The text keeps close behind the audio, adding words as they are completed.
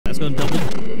Gonna double.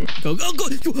 Go, go, go!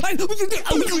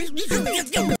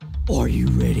 Are you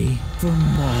ready for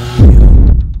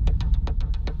Mario?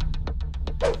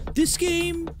 This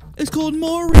game is called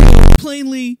Mario.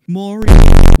 Plainly, Mario.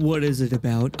 What is it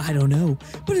about? I don't know.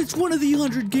 But it's one of the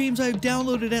 100 games I've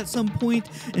downloaded at some point.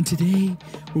 And today,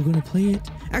 we're gonna play it.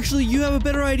 Actually, you have a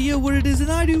better idea what it is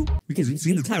than I do, because you've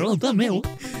seen the title of the thumbnail.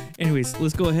 Anyways,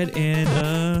 let's go ahead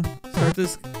and start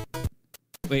this.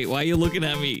 Wait, why are you looking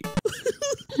at me?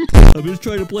 I'm just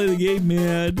trying to play the game,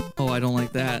 man. Oh, I don't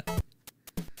like that.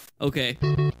 Okay.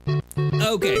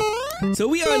 Okay. So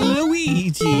we are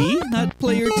Luigi, not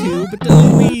player 2, but the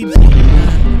Luigi.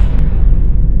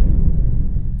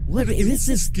 What is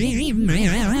this game,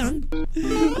 man?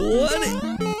 What?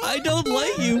 I don't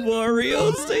like you,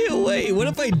 Mario. Stay away. What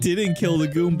if I didn't kill the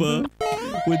Goomba?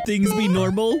 Would things be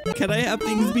normal? Can I have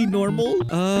things be normal?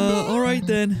 Alright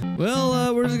then.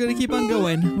 Well, we're just gonna keep on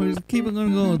going. We're just keep on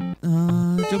going.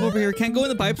 Jump over here. Can't go in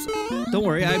the pipes. Don't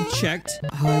worry, I've checked.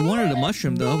 I wanted a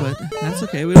mushroom though, but that's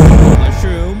okay. We don't need a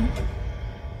mushroom.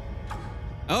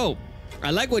 Oh,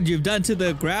 I like what you've done to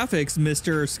the graphics,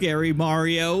 Mr. Scary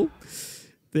Mario.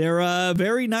 They're,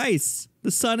 very nice.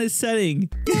 The sun is setting.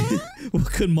 What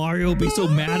could Mario be so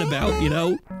mad about, you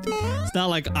know? It's not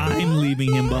like I'm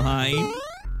leaving him behind.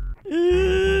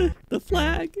 The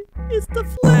flag. It's the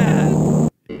flag.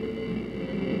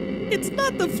 It's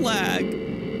not the flag.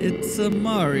 It's a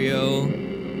Mario.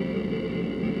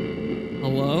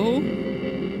 Hello?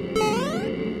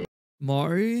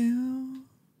 Mario?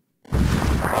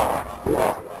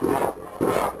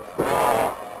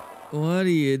 What are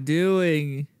you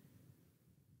doing?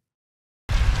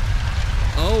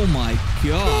 Oh my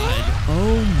god.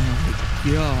 Oh my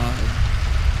god.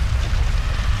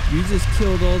 You just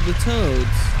killed all the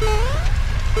toads.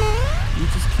 You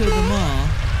just killed them all.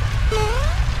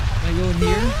 Can I go in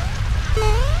here?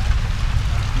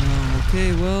 No, okay,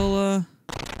 well,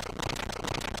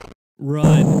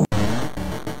 run.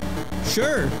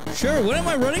 Sure, sure, what am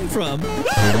I running from?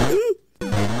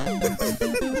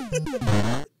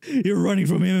 You're running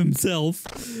from him himself.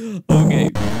 Okay.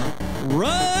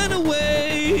 Run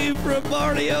away from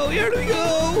Mario. Here we go.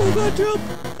 Oh god, jump.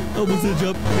 Almost did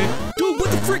jump. Okay. Dude,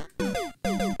 what the frick?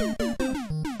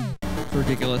 It's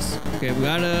ridiculous. Okay, we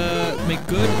gotta make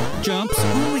good jumps.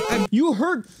 Oh my, you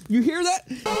heard? You hear that?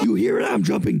 You hear that? I'm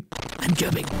jumping. I'm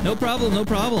jumping. No problem, no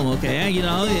problem. Okay, you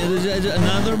know, there's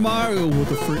another Mario. What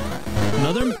the frick?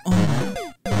 Another. Oh my.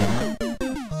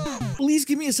 Please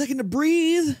give me a second to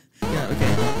breathe. Yeah,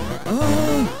 okay.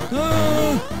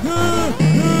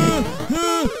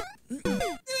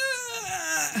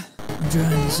 I'm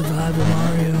trying to survive with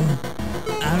Mario.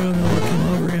 I don't know what came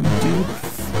over him, dude.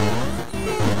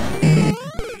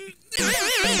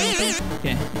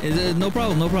 Okay, no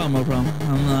problem, no problem, no problem.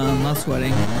 I'm not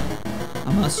sweating.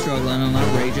 I'm not struggling, I'm not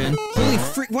raging. Holy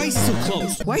frick, why is he so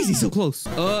close? Why is he so close?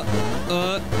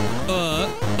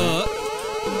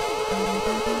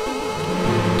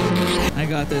 I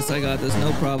got this,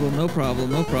 no problem, no problem,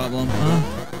 no problem.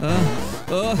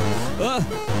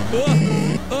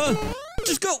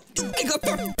 Just go! I got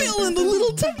Phil in the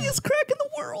little tiniest crack in the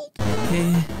world!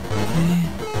 Okay.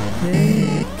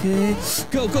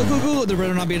 Go! There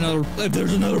better not be another, if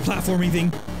there's another platforming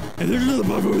thing. No!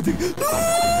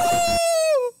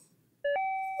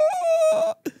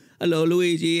 Hello,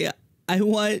 Luigi. I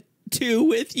want to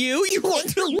with you. You want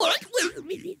to what with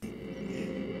me?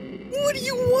 What do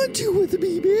you want to with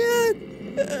me, man?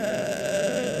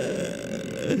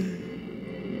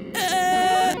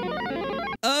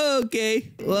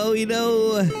 Okay. Well, you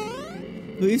know,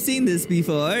 we've seen this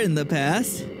before in the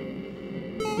past.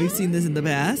 We've seen this in the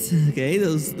past. Okay,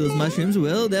 those mushrooms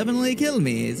will definitely kill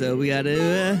me, so we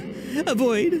gotta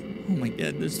avoid. Oh my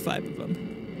god, there's 5 of them.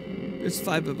 There's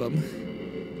 5 of them.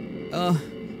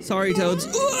 Sorry, toads.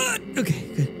 Okay,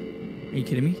 good. Are you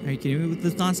kidding me? Are you kidding me with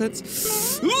this nonsense?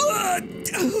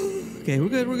 Okay, we're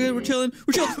good, we're chilling.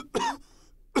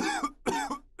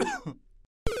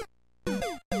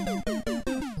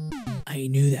 I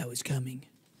knew that was coming.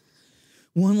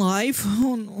 1 life?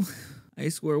 Oh no. I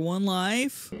swear, 1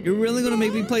 life? You're really gonna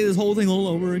make me play this whole thing all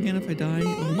over again if I die?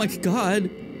 Oh my god.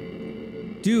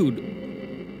 Dude.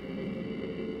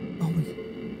 Oh my.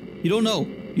 You don't know.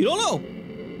 You don't know.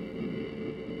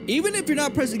 Even if you're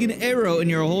not pressing an arrow and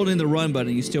you're holding the run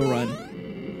button, you still run.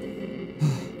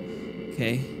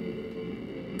 Okay.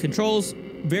 Controls,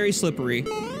 very slippery.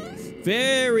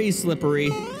 Very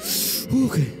slippery.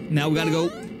 Okay, now we gotta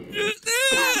go.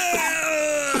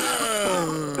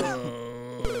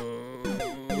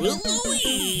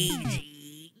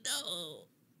 Luigi, no.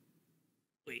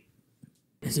 Wait,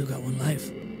 I still got 1 life.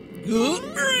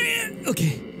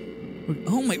 Okay.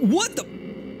 Oh my, Wait, what the?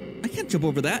 I can't jump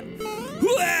over that.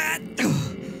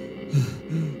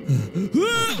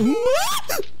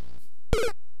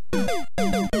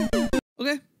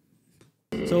 Okay.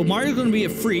 So Mario's gonna be a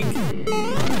freak.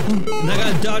 And I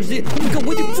gotta dodge it. Oh my god,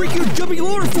 what the freak are you jumping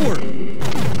over for?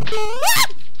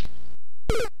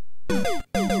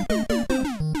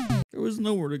 There was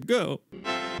nowhere to go.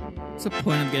 What's the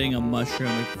point of getting a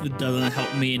mushroom if it doesn't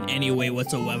help me in any way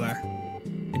whatsoever?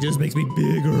 It just makes me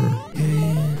bigger.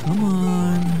 Okay, come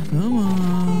on, come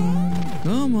on,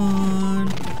 come on.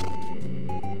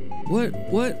 What?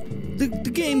 The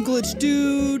game glitch,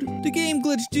 dude. The game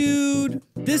glitch, dude.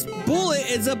 This bullet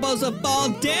is supposed to fall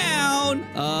down.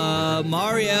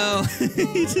 Mario.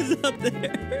 He's just up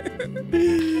there.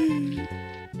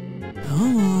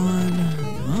 Come on.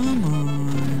 Come on.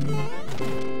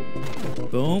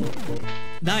 Boom.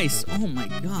 Nice. Oh my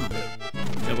god.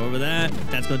 Jump over that.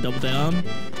 That's gonna double down.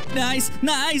 Nice.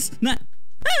 Nice. Nice.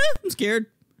 I'm scared.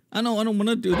 I don't want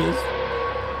to do this.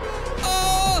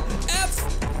 Oh, F.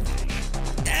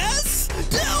 S.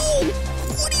 No.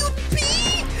 What do you P?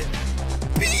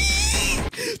 P.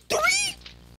 3.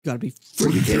 Gotta be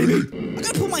freaking kidding me. I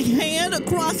gotta put my hand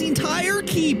across the entire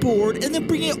keyboard and then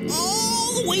bring it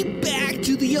all the way back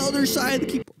to the other side of the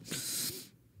keyboard.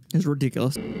 It's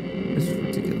ridiculous. This is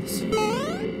ridiculous.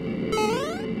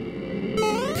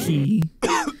 P. P.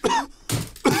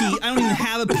 I don't even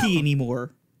have a P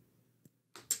anymore.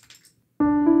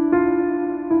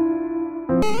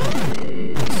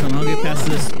 Somehow get past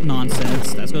this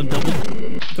nonsense. That's gonna double.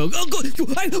 Go. The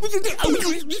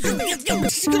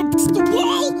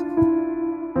wall.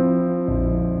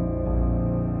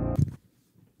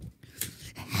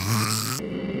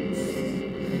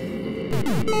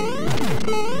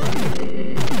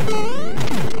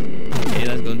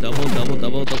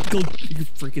 Double. Go. You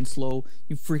freaking slow.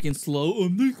 You freaking slow.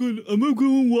 I'm not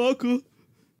gonna walk up.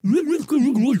 And then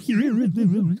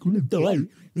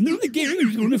the game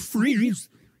is gonna freeze.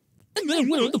 And then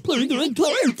we'll have to play the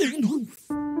entire thing.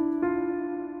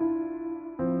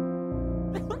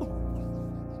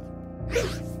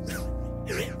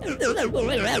 And then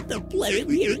we'll have to play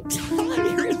the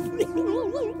entire thing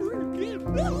over again.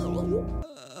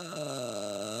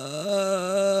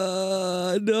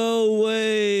 No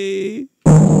way.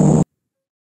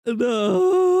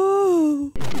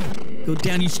 No. Go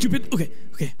down, you stupid. Okay.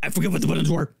 I forget what the buttons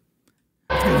were.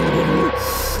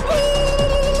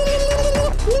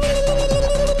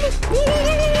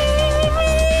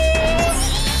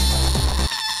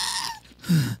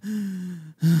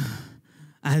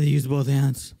 I had to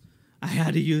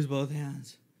use both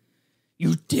hands.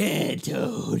 You dead,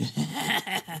 Toad.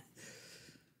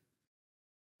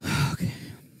 Okay.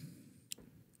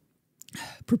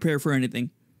 Prepare for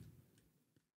anything.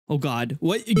 Oh god.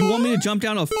 What? You want me to jump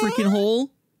down a freaking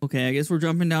hole? Okay, I guess we're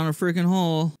jumping down a freaking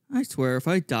hole. I swear, if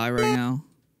I die right now.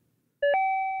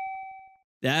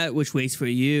 That which waits for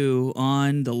you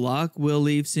on the lock will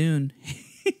leave soon.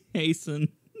 Hasten.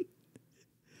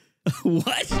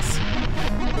 What?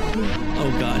 Oh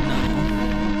god, no.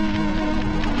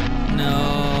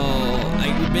 No.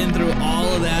 I've been through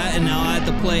all of that and now I have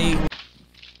to play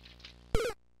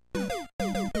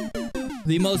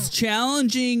the most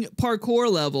challenging parkour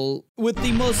level with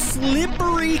the most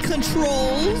slippery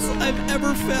controls I've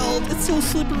ever felt. It's so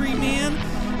slippery, man.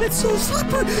 It's so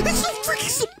slippery. It's so freaking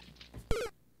slippery.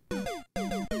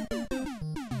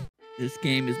 This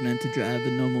game is meant to drive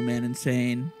the normal man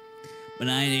insane. But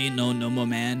I ain't no normal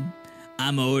man.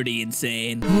 I'm already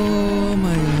insane. Oh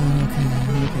my god.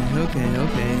 Okay.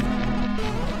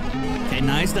 Okay,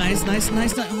 nice.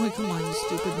 Oh, come on, you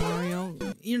stupid Mario.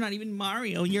 You're not even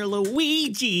Mario, you're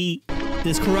Luigi.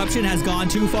 This corruption has gone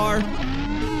too far.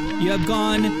 You have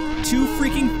gone too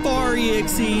freaking far,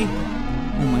 EXE.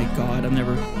 Oh my god, I'm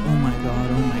never. Oh my god.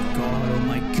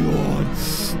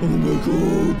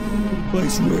 I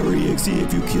swear, EXE,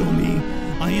 if you kill me,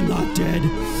 I am not dead.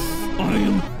 I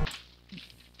am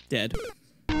dead.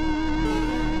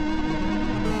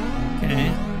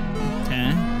 Okay.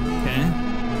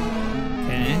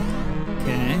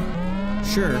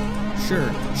 Sure.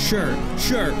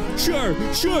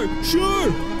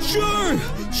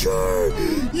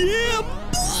 Yeah.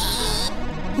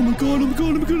 Oh my god.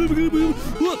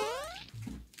 Look.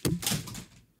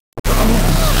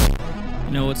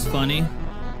 You know what's funny?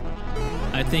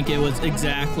 I think it was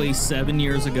exactly 7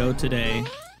 years ago today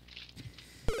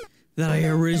that I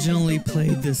originally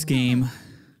played this game.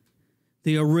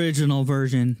 The original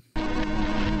version.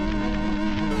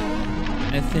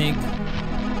 I think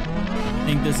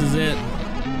this is it.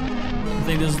 I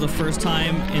think this is the first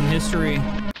time in history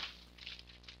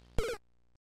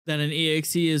that an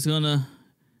EXE is gonna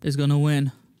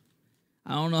win.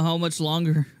 I don't know how much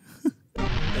longer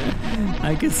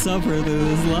I can suffer through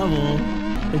this level.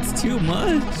 It's too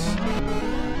much.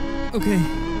 Okay.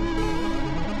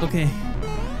 Okay.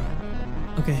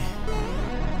 Okay.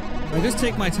 I just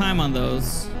take my time on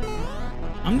those.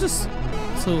 I'm just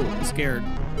so scared.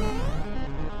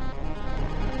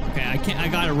 Okay, I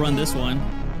gotta run this one.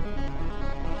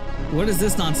 What is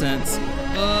this nonsense?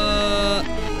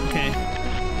 Okay.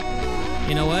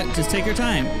 You know what? Just take your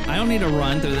time. I don't need to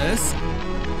run through this.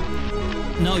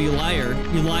 No, you liar.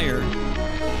 You liar.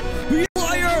 You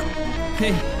liar!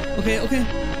 Okay, okay, okay.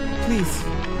 Please.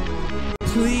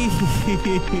 Please.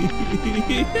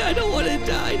 I don't want to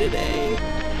die today.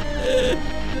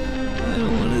 I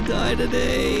don't want to die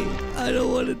today. I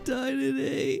don't want to die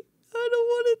today. I don't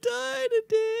want to die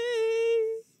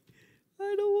today.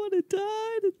 I don't want to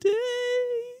die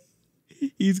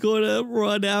today. He's going to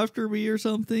run after me or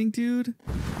something, dude.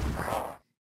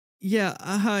 Yeah,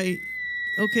 hi.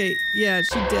 Okay, yeah,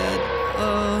 she dead.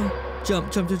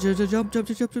 Jump, jump, jump, jump, jump, jump, jump,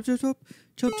 jump, jump, jump,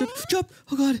 jump, jump, jump.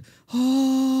 Oh God.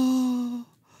 Oh,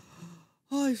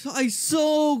 I'm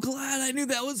so glad I knew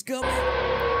that was coming.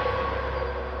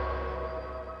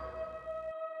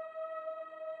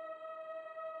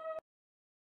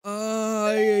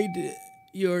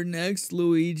 You're next,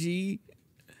 Luigi.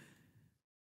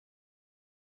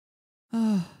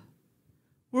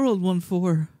 World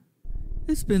 1-4.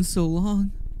 It's been so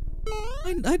long.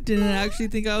 I didn't actually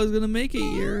think I was gonna make it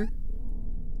here.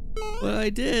 But I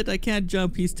did. I can't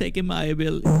jump. He's taking my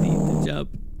ability to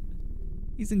jump.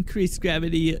 He's increased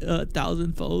gravity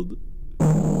 1,000-fold.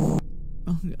 Oh,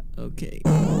 okay.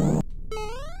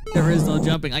 There is no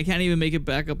jumping. I can't even make it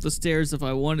back up the stairs if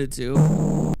I wanted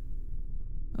to.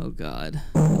 Oh God.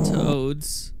 The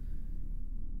toads.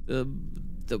 The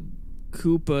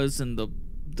Koopas and the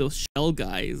shell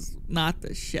guys. Not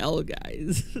the shell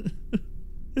guys.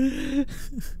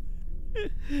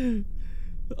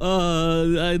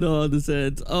 I don't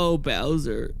understand. Oh,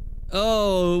 Bowser.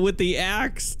 Oh, with the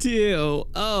axe too.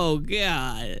 Oh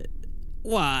God.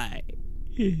 Why?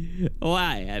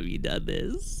 Why have you done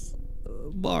this?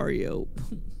 Mario.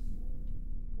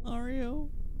 Mario.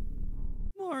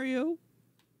 Mario.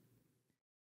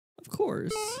 Of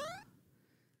course.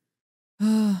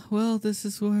 Well, this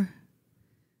is where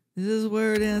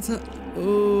it ends up.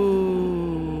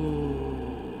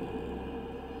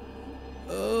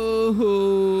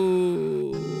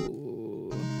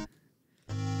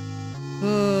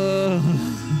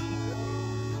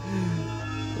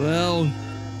 Well,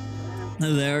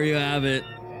 there you have it.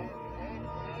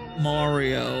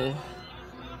 Mario.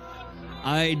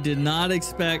 I did not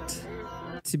expect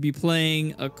to be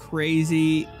playing a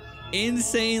crazy,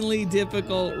 insanely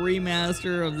difficult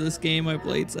remaster of this game I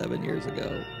played 7 years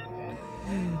ago.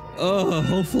 Oh,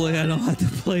 hopefully I don't have to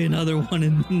play another one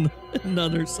in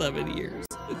another 7 years.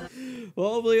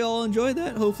 Well, hopefully you all enjoyed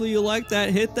that. Hopefully you liked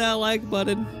that. Hit that like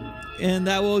button, and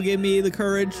that will give me the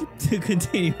courage to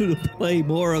continue to play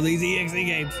more of these EXE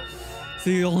games. So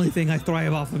the only thing I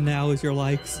thrive off of now is your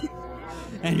likes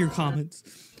and your comments.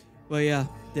 But yeah,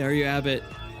 there you have it.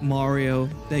 Mario.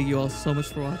 Thank you all so much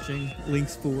for watching.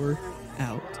 Links 4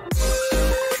 out.